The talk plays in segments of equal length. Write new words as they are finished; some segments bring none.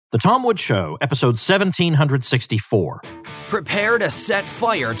The Tom Woods Show, episode 1764. Prepare to set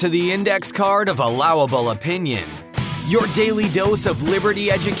fire to the index card of allowable opinion. Your daily dose of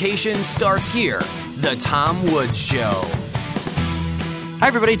liberty education starts here. The Tom Woods Show. Hi,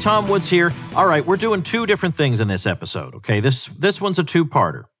 everybody. Tom Woods here. All right, we're doing two different things in this episode, okay? This one's a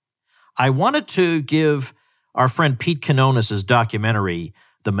two-parter. I wanted to give our friend Pete Kanonis' documentary,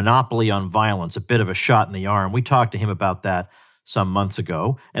 The Monopoly on Violence, a bit of a shot in the arm. We talked to him about that some months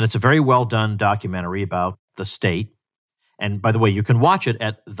ago, and it's a very well-done documentary about the state. And by the way, you can watch it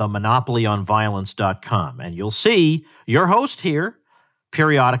at themonopolyonviolence.com, and you'll see your host here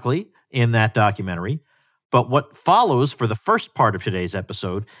periodically in that documentary. But what follows for the first part of today's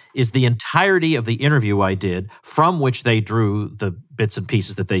episode is the entirety of the interview I did, from which they drew the bits and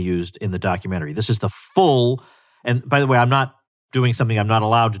pieces that they used in the documentary. This is the full, and by the way, I'm not doing something I'm not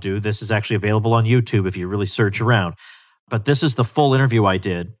allowed to do. This is actually available on YouTube if you really search around. But this is the full interview I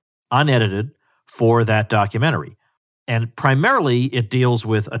did, unedited, for that documentary. And primarily, it deals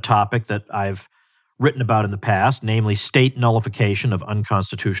with a topic that I've written about in the past, namely state nullification of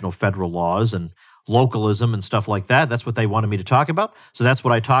unconstitutional federal laws and localism and stuff like that. That's what they wanted me to talk about. So that's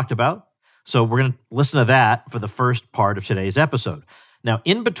what I talked about. So we're going to listen to that for the first part of today's episode. Now,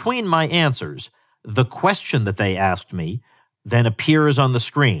 in between my answers, the question that they asked me then appears on the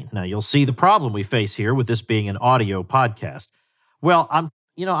screen. Now, you'll see the problem we face here with this being an audio podcast. Well, I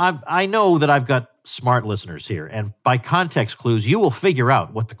know that I've got smart listeners here, and by context clues, you will figure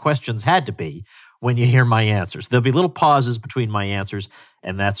out what the questions had to be when you hear my answers. There'll be little pauses between my answers,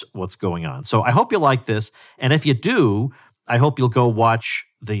 and that's what's going on. So I hope you like this, and if you do, I hope you'll go watch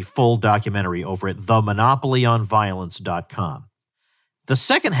the full documentary over at themonopolyonviolence.com. The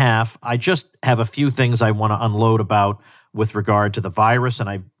second half, I just have a few things I want to unload about with regard to the virus,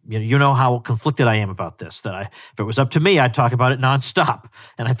 and you know how conflicted I am about this, that if it was up to me, I'd talk about it nonstop,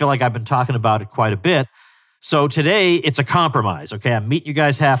 and I feel like I've been talking about it quite a bit. So today, it's a compromise, okay? I'm meeting you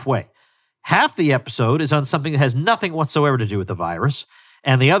guys halfway. Half the episode is on something that has nothing whatsoever to do with the virus,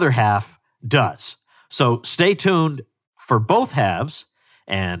 and the other half does. So stay tuned for both halves,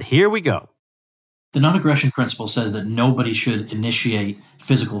 and here we go. The non-aggression principle says that nobody should initiate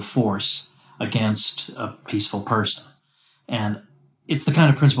physical force against a peaceful person. And it's the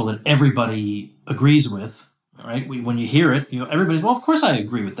kind of principle that everybody agrees with, right? When you hear it, everybody's, well, of course I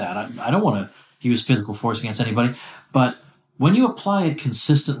agree with that. I don't want to use physical force against anybody. But when you apply it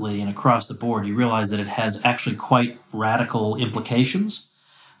consistently and across the board, you realize that it has actually quite radical implications,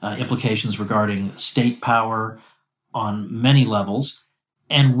 implications regarding state power on many levels.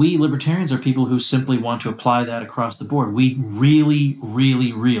 And we libertarians are people who simply want to apply that across the board. We really,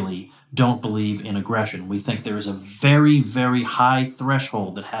 really, really don't believe in aggression. We think there is a very, very high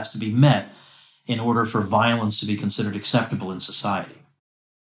threshold that has to be met in order for violence to be considered acceptable in society.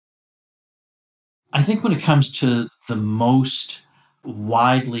 I think when it comes to the most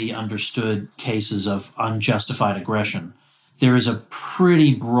widely understood cases of unjustified aggression, there is a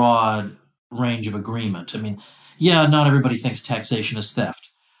pretty broad range of agreement. I mean, yeah, not everybody thinks taxation is theft,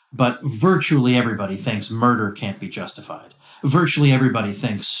 but virtually everybody thinks murder can't be justified. Virtually everybody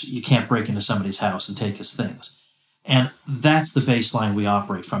thinks you can't break into somebody's house and take his things. And that's the baseline we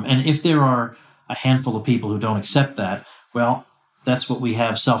operate from. And if there are a handful of people who don't accept that, well, that's what we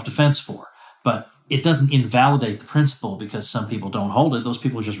have self-defense for. But it doesn't invalidate the principle because some people don't hold it. Those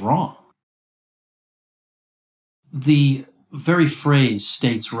people are just wrong. The very phrase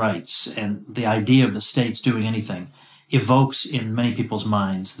states' rights and the idea of the states doing anything evokes in many people's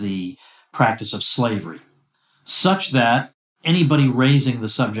minds the practice of slavery, such that anybody raising the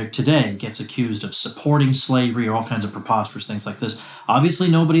subject today gets accused of supporting slavery or all kinds of preposterous things like this. Obviously,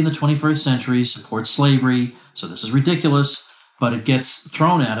 nobody in the 21st century supports slavery, so this is ridiculous, but it gets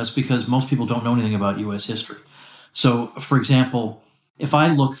thrown at us because most people don't know anything about U.S. history. So, for example, if I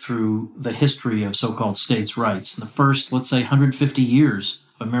look through the history of so-called states' rights, in the first, let's say, 150 years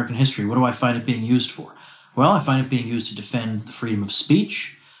of American history, what do I find it being used for? Well, I find it being used to defend the freedom of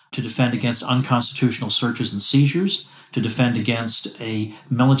speech, to defend against unconstitutional searches and seizures, to defend against a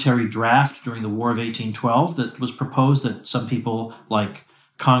military draft during the War of 1812 that was proposed that some people like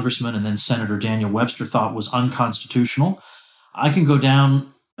Congressman and then Senator Daniel Webster thought was unconstitutional. I can go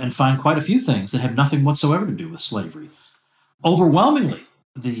down and find quite a few things that have nothing whatsoever to do with slavery. Overwhelmingly,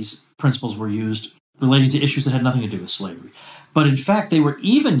 these principles were used relating to issues that had nothing to do with slavery. But in fact, they were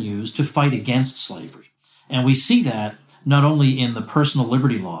even used to fight against slavery. And we see that not only in the personal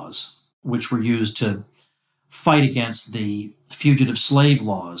liberty laws, which were used to fight against the fugitive slave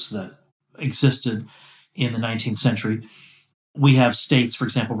laws that existed in the 19th century, We have states, for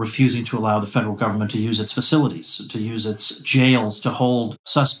example, refusing to allow the federal government to use its facilities, to use its jails to hold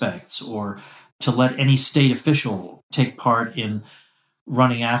suspects, or to let any state official take part in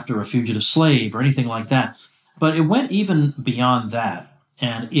running after a fugitive slave or anything like that. But it went even beyond that.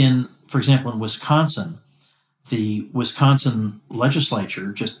 And for example, in Wisconsin, the Wisconsin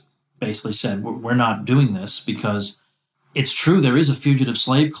legislature just basically said, we're not doing this because it's true there is a fugitive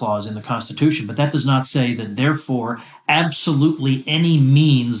slave clause in the Constitution, but that does not say that therefore absolutely any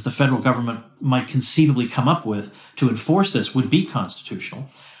means the federal government might conceivably come up with to enforce this would be constitutional.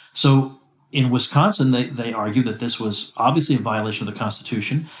 So in Wisconsin, they argue that this was obviously a violation of the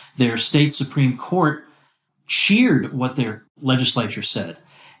Constitution. Their state Supreme Court cheered what their legislature said,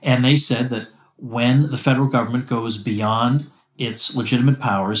 and they said that when the federal government goes beyond its legitimate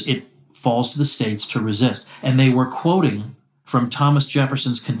powers, it falls to the states to resist. And they were quoting from Thomas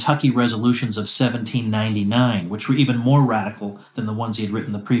Jefferson's Kentucky Resolutions of 1799, which were even more radical than the ones he had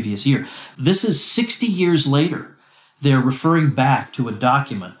written the previous year. This is 60 years later. They're referring back to a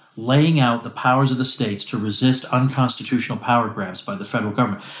document laying out the powers of the states to resist unconstitutional power grabs by the federal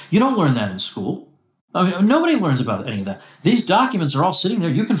government. You don't learn that in school. I mean, nobody learns about any of that. These documents are all sitting there.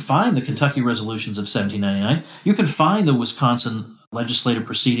 You can find the Kentucky Resolutions of 1799. You can find the Wisconsin legislative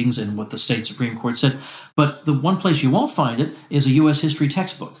proceedings and what the state Supreme Court said. But the one place you won't find it is a U.S. history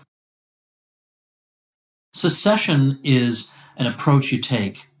textbook. Secession is an approach you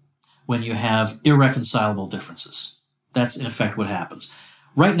take when you have irreconcilable differences. That's, in effect, what happens.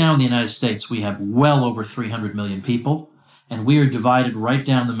 Right now in the United States, we have well over 300 million people, and we are divided right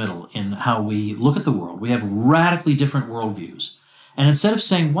down the middle in how we look at the world. We have radically different worldviews. And instead of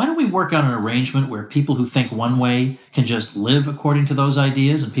saying, why don't we work out an arrangement where people who think one way can just live according to those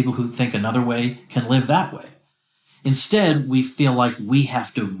ideas and people who think another way can live that way? Instead, we feel like we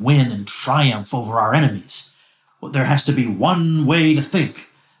have to win and triumph over our enemies. Well, there has to be one way to think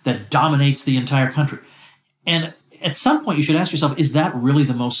that dominates the entire country. And at some point, you should ask yourself, is that really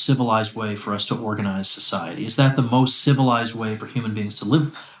the most civilized way for us to organize society? Is that the most civilized way for human beings to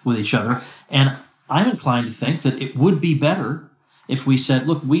live with each other? And I'm inclined to think that it would be better if we said,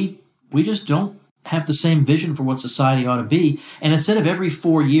 look, we just don't have the same vision for what society ought to be. And instead of every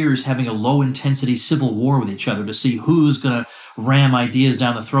 4 years having a low-intensity civil war with each other to see who's going to ram ideas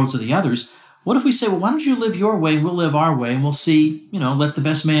down the throats of the others, what if we say, well, why don't you live your way and we'll live our way and we'll see, let the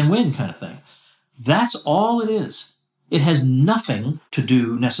best man win kind of thing. That's all it is. It has nothing to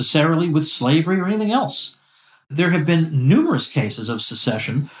do necessarily with slavery or anything else. There have been numerous cases of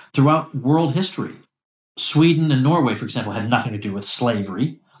secession throughout world history. Sweden and Norway, for example, had nothing to do with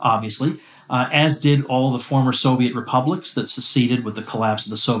slavery, obviously, as did all the former Soviet republics that seceded with the collapse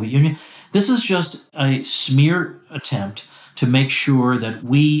of the Soviet Union. This is just a smear attempt to make sure that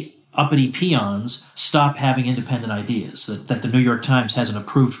we uppity peons stop having independent ideas, that the New York Times hasn't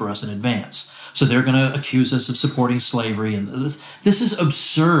approved for us in advance. So they're going to accuse us of supporting slavery. And this is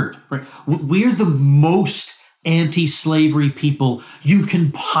absurd. Right? We're the most anti-slavery people you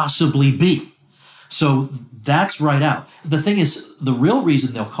can possibly be. So that's right out. The thing is, the real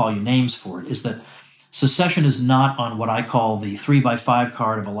reason they'll call you names for it is that secession is not on what I call the 3x5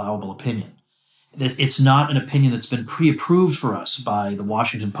 card of allowable opinion. It's not an opinion that's been pre-approved for us by the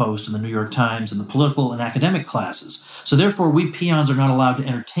Washington Post and the New York Times and the political and academic classes. So therefore, we peons are not allowed to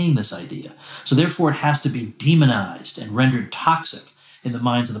entertain this idea. So therefore, it has to be demonized and rendered toxic in the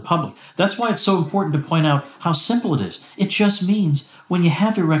minds of the public. That's why it's so important to point out how simple it is. It just means when you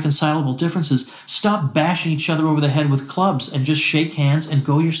have irreconcilable differences, stop bashing each other over the head with clubs and just shake hands and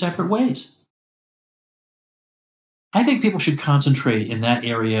go your separate ways. I think people should concentrate in that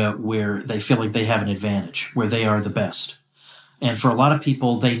area where they feel like they have an advantage, where they are the best. And for a lot of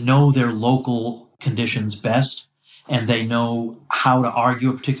people, they know their local conditions best, and they know how to argue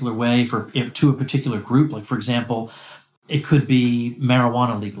a particular way to a particular group. Like, for example, it could be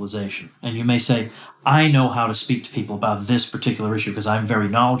marijuana legalization. And you may say, I know how to speak to people about this particular issue because I'm very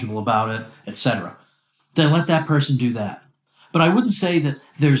knowledgeable about it, etc. Then let that person do that. But I wouldn't say that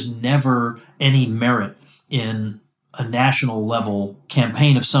there's never any merit in a national level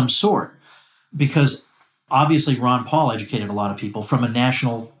campaign of some sort, because obviously Ron Paul educated a lot of people from a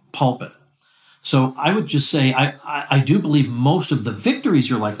national pulpit. So I would just say I do believe most of the victories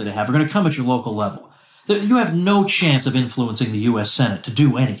you're likely to have are going to come at your local level. You have no chance of influencing the U.S. Senate to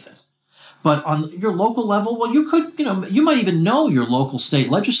do anything. But on your local level, well, you could, you might even know your local state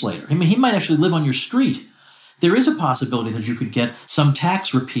legislator. I mean, he might actually live on your street. There is a possibility that you could get some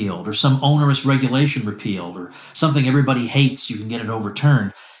tax repealed or some onerous regulation repealed or something everybody hates, you can get it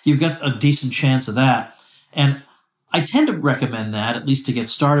overturned. You've got a decent chance of that. And I tend to recommend that, at least to get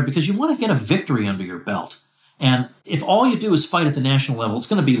started, because you want to get a victory under your belt. And if all you do is fight at the national level, it's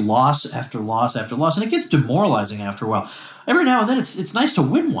going to be loss after loss after loss, and it gets demoralizing after a while. Every now and then, it's nice to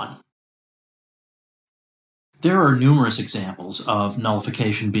win one. There are numerous examples of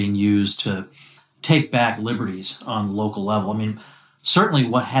nullification being used to take back liberties on the local level. I mean, certainly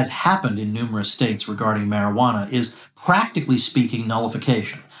what has happened in numerous states regarding marijuana is, practically speaking,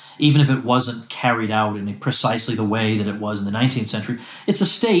 nullification. Even if it wasn't carried out in precisely the way that it was in the 19th century, it's a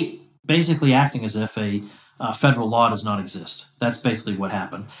state basically acting as if a federal law does not exist. That's basically what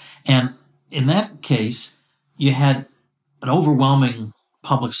happened. And in that case, you had an overwhelming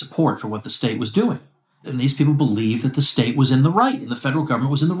public support for what the state was doing. And these people believed that the state was in the right and the federal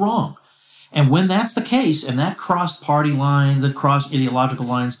government was in the wrong. And when that's the case, and that crossed party lines, that crossed ideological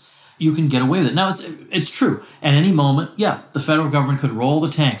lines, you can get away with it. Now, it's true. At any moment, the federal government could roll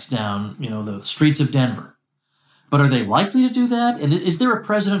the tanks down, the streets of Denver. But are they likely to do that? And is there a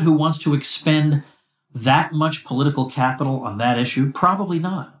president who wants to expend that much political capital on that issue? Probably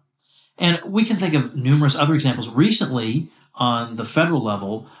not. And we can think of numerous other examples. Recently, on the federal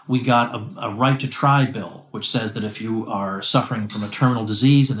level, we got a right to try bill, which says that if you are suffering from a terminal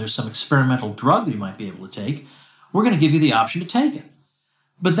disease and there's some experimental drug that you might be able to take, we're going to give you the option to take it.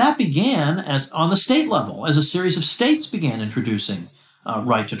 But that began as on the state level, as a series of states began introducing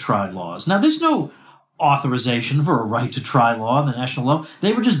right to try laws. Now, there's no authorization for a right to try law on the national level.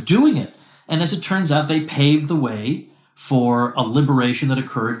 They were just doing it. And as it turns out, they paved the way for a liberation that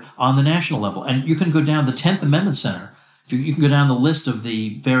occurred on the national level. And you can go down the 10th Amendment Center. You can go down the list of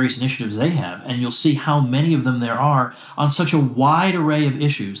the various initiatives they have, and you'll see how many of them there are on such a wide array of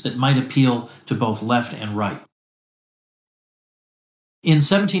issues that might appeal to both left and right. In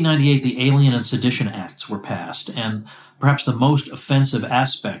 1798, the Alien and Sedition Acts were passed, and perhaps the most offensive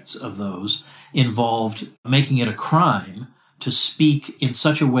aspects of those involved making it a crime to speak in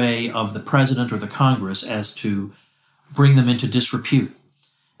such a way of the president or the Congress as to bring them into disrepute.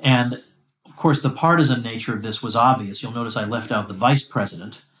 And of course, the partisan nature of this was obvious. You'll notice I left out the vice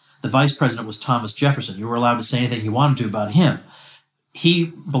president. The vice president was Thomas Jefferson. You were allowed to say anything you wanted to about him. He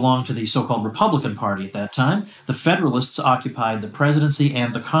belonged to the so-called Republican Party at that time. The Federalists occupied the presidency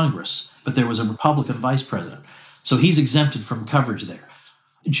and the Congress, but there was a Republican vice president. So he's exempted from coverage there.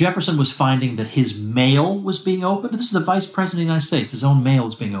 Jefferson was finding that his mail was being opened. This is the vice president of the United States. His own mail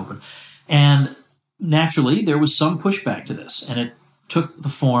is being opened. And naturally, there was some pushback to this, and it took the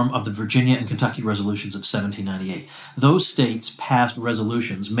form of the Virginia and Kentucky resolutions of 1798. Those states passed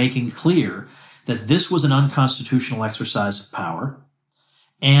resolutions making clear that this was an unconstitutional exercise of power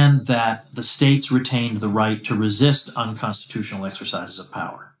and that the states retained the right to resist unconstitutional exercises of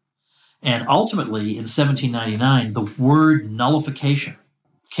power. And ultimately, in 1799, the word nullification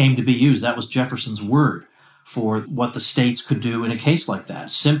came to be used. That was Jefferson's word for what the states could do in a case like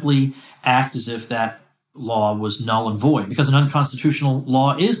that. Simply act as if that law was null and void, because an unconstitutional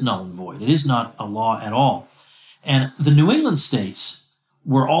law is null and void. It is not a law at all. And the New England states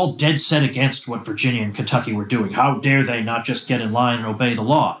were all dead set against what Virginia and Kentucky were doing. How dare they not just get in line and obey the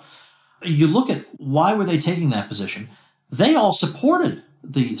law? You look at why were they taking that position. They all supported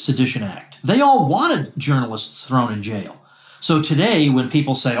the Sedition Act. They all wanted journalists thrown in jail. So today, when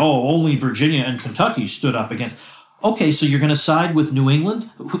people say, oh, only Virginia and Kentucky stood up against, okay, so you're going to side with New England,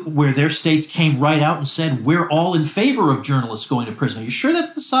 where their states came right out and said, we're all in favor of journalists going to prison. Are you sure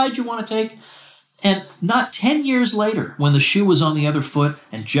that's the side you want to take? And not 10 years later, when the shoe was on the other foot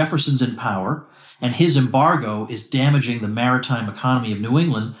and Jefferson's in power and his embargo is damaging the maritime economy of New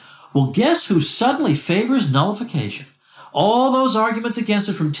England, well, guess who suddenly favors nullification? All those arguments against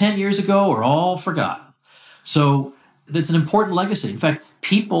it from 10 years ago are all forgotten. So that's an important legacy. In fact,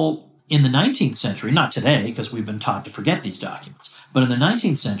 people in the 19th century, not today, because we've been taught to forget these documents, but in the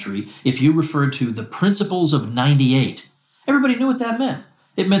 19th century, if you referred to the Principles of 98, everybody knew what that meant.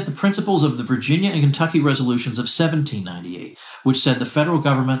 It meant the principles of the Virginia and Kentucky resolutions of 1798, which said the federal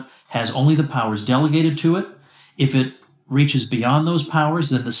government has only the powers delegated to it. If it reaches beyond those powers,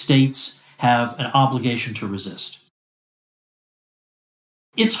 then the states have an obligation to resist.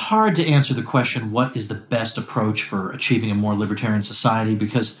 It's hard to answer the question, what is the best approach for achieving a more libertarian society,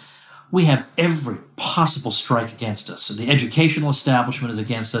 because we have every possible strike against us. So the educational establishment is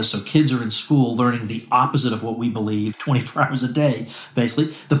against us, so kids are in school learning the opposite of what we believe 24 hours a day,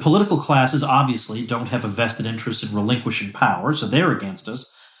 basically. The political classes obviously don't have a vested interest in relinquishing power, so they're against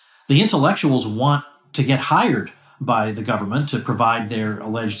us. The intellectuals want to get hired by the government to provide their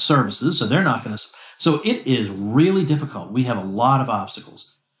alleged services, so they're not going to. So it is really difficult. We have a lot of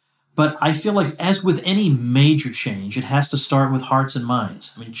obstacles. But I feel like, as with any major change, it has to start with hearts and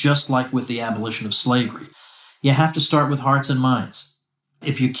minds. I mean, just like with the abolition of slavery, you have to start with hearts and minds.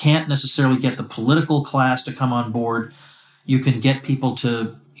 If you can't necessarily get the political class to come on board, you can get people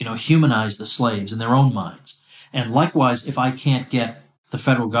to, humanize the slaves in their own minds. And likewise, if I can't get the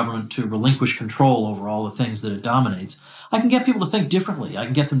federal government to relinquish control over all the things that it dominates, I can get people to think differently. I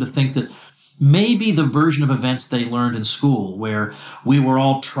can get them to think that maybe the version of events they learned in school, where we were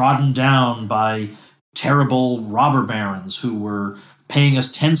all trodden down by terrible robber barons who were paying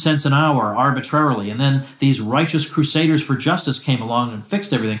us 10 cents an hour arbitrarily, and then these righteous crusaders for justice came along and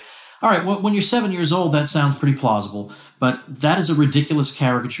fixed everything. All right, well, when you're 7 years old, that sounds pretty plausible, but that is a ridiculous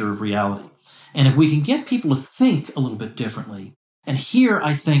caricature of reality. And if we can get people to think a little bit differently, and here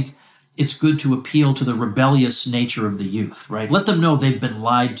I think it's good to appeal to the rebellious nature of the youth, right? Let them know they've been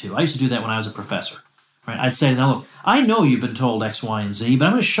lied to. I used to do that when I was a professor, right? I'd say, now look, I know you've been told X, Y, and Z, but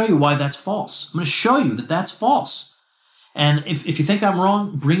I'm going to show you why that's false. I'm going to show you that that's false. And if you think I'm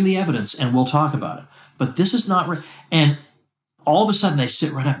wrong, bring the evidence and we'll talk about it. But this is not right. And all of a sudden they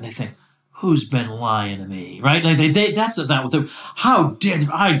sit right up and they think, who's been lying to me, right? How dare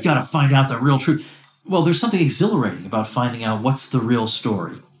I got to find out the real truth. Well, there's something exhilarating about finding out what's the real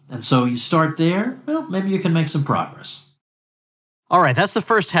story. And so you start there, well, maybe you can make some progress. All right, that's the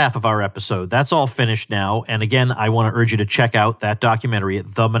first half of our episode. That's all finished now. And again, I want to urge you to check out that documentary at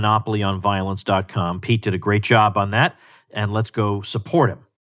themonopolyonviolence.com. Pete did a great job on that, and let's go support him.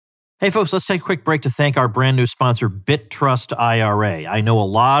 Hey, folks, let's take a quick break to thank our brand new sponsor, BitTrust IRA. I know a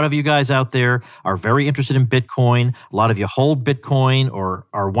lot of you guys out there are very interested in Bitcoin. A lot of you hold Bitcoin or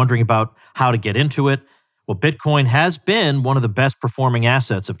are wondering about how to get into it. Well, Bitcoin has been one of the best performing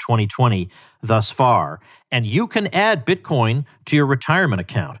assets of 2020 thus far, and you can add Bitcoin to your retirement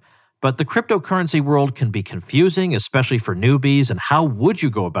account. But the cryptocurrency world can be confusing, especially for newbies, and how would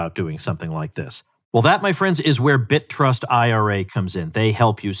you go about doing something like this? Well, that, my friends, is where BitTrust IRA comes in. They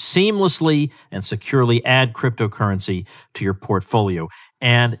help you seamlessly and securely add cryptocurrency to your portfolio.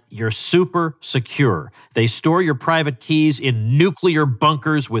 And you're super secure. They store your private keys in nuclear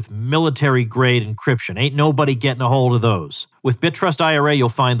bunkers with military-grade encryption. Ain't nobody getting a hold of those. With BitTrust IRA, you'll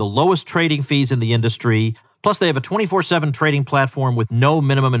find the lowest trading fees in the industry. Plus, they have a 24/7 trading platform with no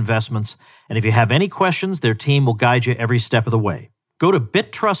minimum investments. And if you have any questions, their team will guide you every step of the way. Go to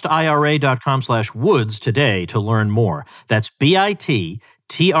bitrustira.com/woods today to learn more. That's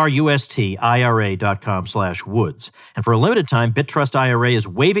bitrustira.com/woods. And for a limited time, BitTrust IRA is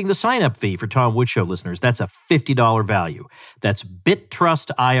waiving the sign-up fee for Tom Woods Show listeners. That's a $50 value. That's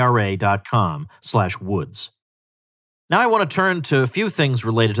bitrustira.com/woods. Now I want to turn to a few things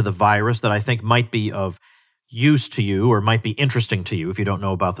related to the virus that I think might be of use to you or might be interesting to you if you don't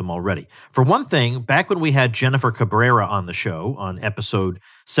know about them already. For one thing, back when we had Jennifer Cabrera on the show on episode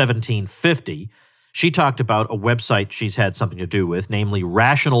 1750, she talked about a website she's had something to do with, namely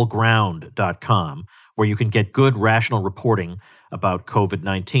rationalground.com, where you can get good rational reporting about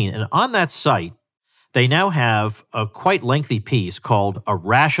COVID-19. And on that site, they now have a quite lengthy piece called A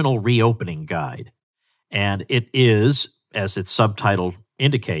Rational Reopening Guide. And it is, as its subtitle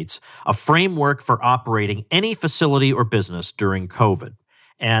indicates, a framework for operating any facility or business during COVID.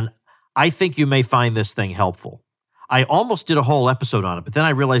 And I think you may find this thing helpful. I almost did a whole episode on it, but then I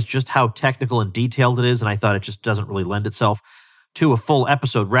realized just how technical and detailed it is, and I thought it just doesn't really lend itself to a full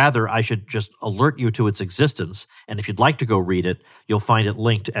episode. Rather, I should just alert you to its existence, and if you'd like to go read it, you'll find it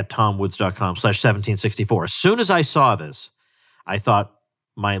linked at tomwoods.com/1764. As soon as I saw this, I thought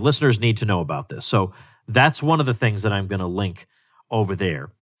my listeners need to know about this. So that's one of the things that I'm going to link over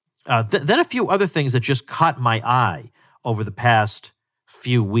there. Then a few other things that just caught my eye over the past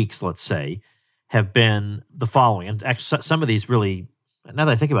few weeks, let's say, have been the following. And actually, some of these really, now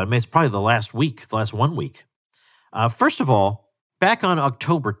that I think about it, it's probably the last 1 week. First of all, back on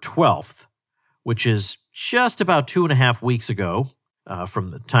October 12th, which is just about 2.5 weeks ago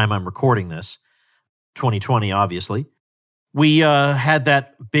from the time I'm recording this, 2020, obviously, we had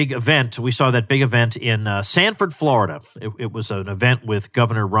that big event. We saw that big event in Sanford, Florida. It was an event with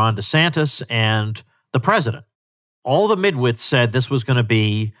Governor Ron DeSantis and the president. All the midwits said this was going to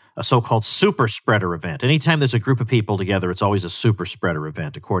be a so-called super spreader event. Anytime there's a group of people together, it's always a super spreader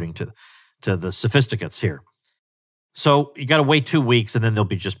event, according to the sophisticates here. So you got to wait 2 weeks, and then there'll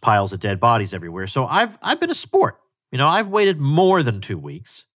be just piles of dead bodies everywhere. So I've been a sport. I've waited more than 2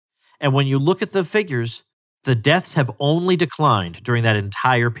 weeks. And when you look at the figures, the deaths have only declined during that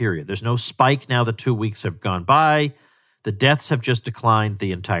entire period. There's no spike now that 2 weeks have gone by. The deaths have just declined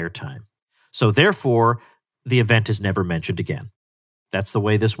the entire time. So therefore, the event is never mentioned again. That's the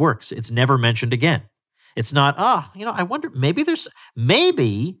way this works. It's never mentioned again. It's not, I wonder, maybe there's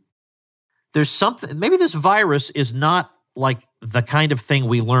something, maybe this virus is not like the kind of thing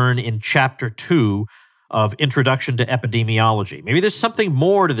we learn in chapter 2 of Introduction to Epidemiology. Maybe there's something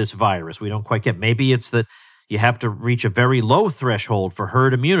more to this virus we don't quite get. Maybe it's that you have to reach a very low threshold for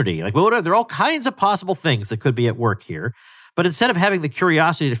herd immunity. Like, well, there are all kinds of possible things that could be at work here. But instead of having the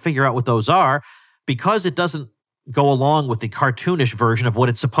curiosity to figure out what those are, because it doesn't go along with the cartoonish version of what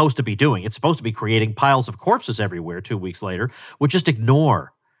it's supposed to be doing, it's supposed to be creating piles of corpses everywhere 2 weeks later, we'll just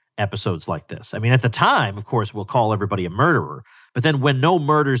ignore episodes like this. I mean, at the time, of course, we'll call everybody a murderer. But then when no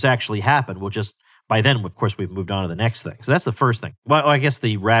murders actually happen, we'll just, by then, of course, we've moved on to the next thing. So that's the first thing. Well, I guess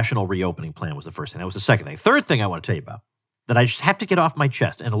the rational reopening plan was the first thing. That was the second thing. Third thing I want to tell you about that I just have to get off my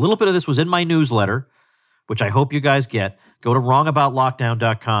chest. And a little bit of this was in my newsletter, which I hope you guys get. Go to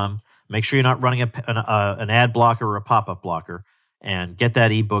wrongaboutlockdown.com. Make sure you're not running an ad blocker or a pop-up blocker, and get that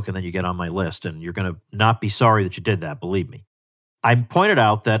ebook, and then you get on my list. And you're going to not be sorry that you did that, believe me. I pointed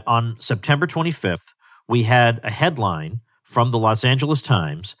out that on September 25th, we had a headline from the Los Angeles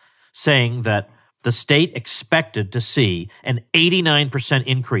Times saying that the state expected to see an 89%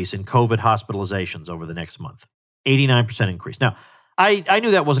 increase in COVID hospitalizations over the next month. 89% increase. Now, I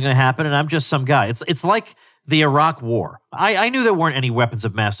knew that wasn't going to happen, and I'm just some guy. It's like the Iraq War. I knew there weren't any weapons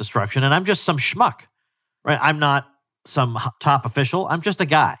of mass destruction, and I'm just some schmuck, right? I'm not some top official. I'm just a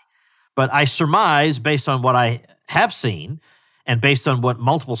guy. But I surmise, based on what I have seen and based on what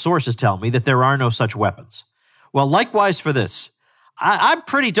multiple sources tell me, that there are no such weapons. Well, likewise for this, I'm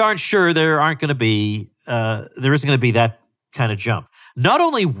pretty darn sure there isn't going to be that kind of jump. Not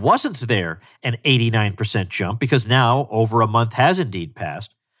only wasn't there an 89% jump, because now over a month has indeed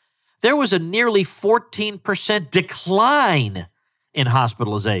passed, there was a nearly 14% decline in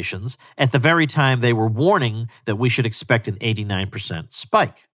hospitalizations at the very time they were warning that we should expect an 89%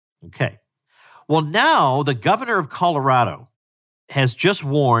 spike. Okay. Well, now the governor of Colorado has just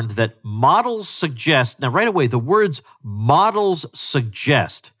warned that models suggest, now right away, the words models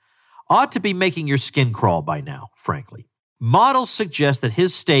suggest ought to be making your skin crawl by now, frankly. Models suggest that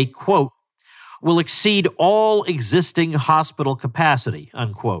his state, quote, will exceed all existing hospital capacity,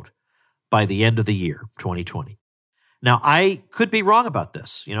 unquote, by the end of the year, 2020. Now, I could be wrong about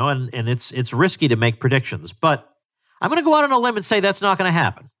this, and it's risky to make predictions, but I'm going to go out on a limb and say that's not going to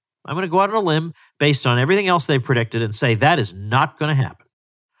happen. I'm going to go out on a limb based on everything else they've predicted and say that is not going to happen.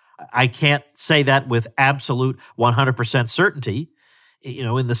 I can't say that with absolute 100% certainty,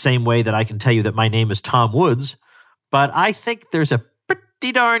 in the same way that I can tell you that my name is Tom Woods, but I think there's a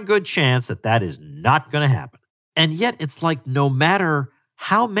pretty darn good chance that that is not going to happen. And yet it's like no matter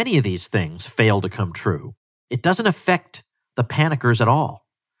how many of these things fail to come true, it doesn't affect the panickers at all.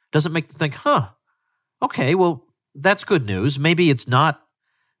 It doesn't make them think, okay, well, that's good news. Maybe it's not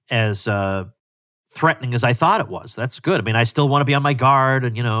as threatening as I thought it was. That's good. I mean, I still want to be on my guard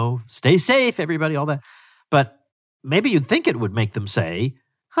and, stay safe, everybody, all that. But maybe you'd think it would make them say,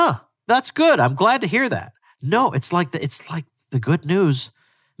 that's good. I'm glad to hear that. No, it's like the good news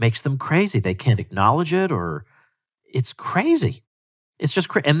makes them crazy. They can't acknowledge it, or it's crazy. It's just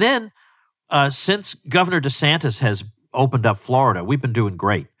crazy. And then since Governor DeSantis has opened up Florida, we've been doing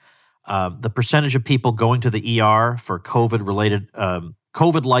great. The percentage of people going to the ER for COVID-related,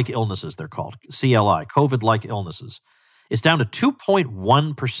 COVID-like illnesses, they're called, CLI, COVID-like illnesses, is down to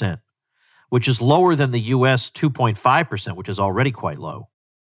 2.1%, which is lower than the U.S. 2.5%, which is already quite low.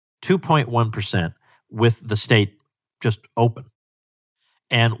 2.1% with the state just open.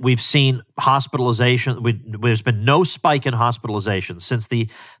 And we've seen hospitalization. There's been no spike in hospitalizations since the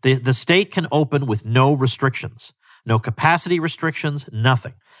state can open with no restrictions, no capacity restrictions,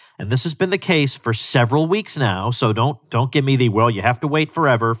 nothing. And this has been the case for several weeks now. So don't give me you have to wait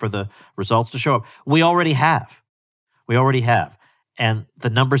forever for the results to show up. We already have. And the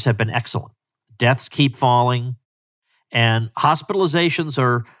numbers have been excellent. Deaths keep falling, and hospitalizations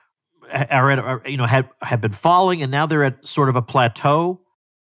have been falling, and now they're at sort of a plateau.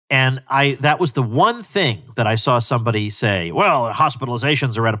 And that was the one thing that I saw somebody say, well,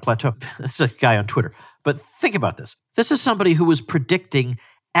 hospitalizations are at a plateau. That's a guy on Twitter. But think about this. This is somebody who was predicting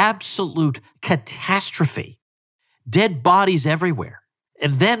absolute catastrophe, dead bodies everywhere.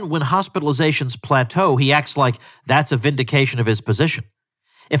 And then when hospitalizations plateau, he acts like that's a vindication of his position.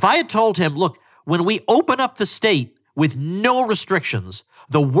 If I had told him, look, when we open up the state with no restrictions,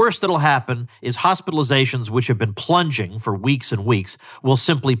 the worst that'll happen is hospitalizations, which have been plunging for weeks and weeks, will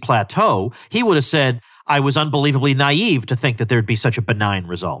simply plateau, he would have said, I was unbelievably naive to think that there'd be such a benign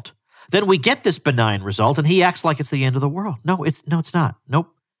result. Then we get this benign result, and he acts like it's the end of the world. No, it's not. Nope.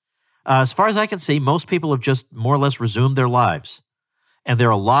 As far as I can see, most people have just more or less resumed their lives. And there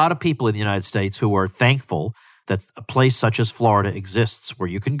are a lot of people in the United States who are thankful that a place such as Florida exists where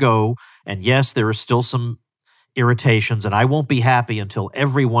you can go. And yes, there are still some irritations, and I won't be happy until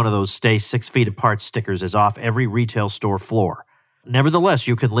every one of those stay 6 feet apart stickers is off every retail store floor. Nevertheless,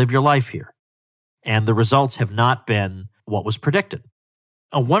 you can live your life here. And the results have not been what was predicted.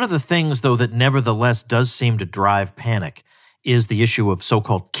 One of the things, though, that nevertheless does seem to drive panic is the issue of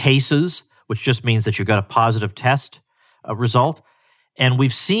so-called cases, which just means that you got a positive test result. And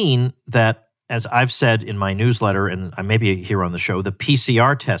we've seen that, as I've said in my newsletter, and I may be here on the show, the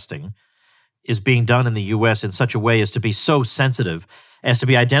PCR testing is being done in the U.S. in such a way as to be so sensitive as to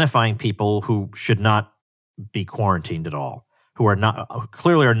be identifying people who should not be quarantined at all, who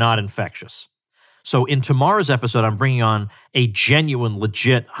clearly are not infectious. So in tomorrow's episode, I'm bringing on a genuine,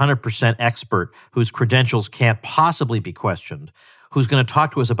 legit, 100% expert whose credentials can't possibly be questioned, who's going to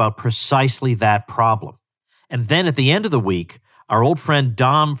talk to us about precisely that problem. And then at the end of the week, our old friend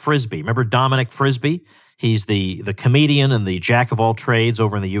Dom Frisby, remember Dominic Frisby? He's the comedian and the jack of all trades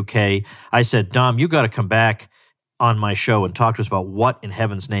over in the UK. I said, Dom, you got to come back on my show and talk to us about what in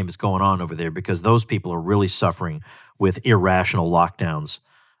heaven's name is going on over there, because those people are really suffering with irrational lockdowns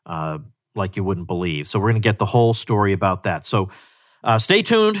like you wouldn't believe. So we're going to get the whole story about that. So stay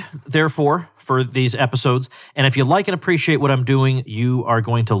tuned, therefore, for these episodes. And if you like and appreciate what I'm doing, you are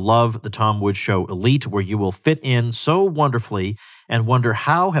going to love the Tom Woods Show Elite, where you will fit in so wonderfully and wonder,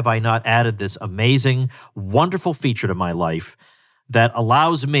 how have I not added this amazing, wonderful feature to my life that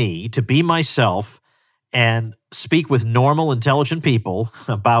allows me to be myself and speak with normal, intelligent people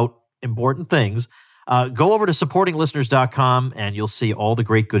about important things. Go over to supportinglisteners.com and you'll see all the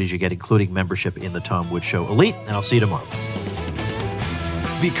great goodies you get, including membership in the Tom Woods Show Elite. And I'll see you tomorrow.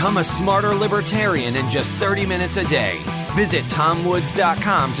 Become a smarter libertarian in just 30 minutes a day. Visit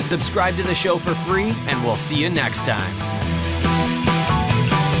TomWoods.com to subscribe to the show for free, and we'll see you next time.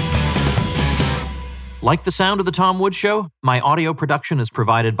 Like the sound of the Tom Woods Show? My audio production is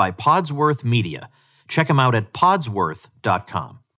provided by Podsworth Media. Check them out at podsworth.com.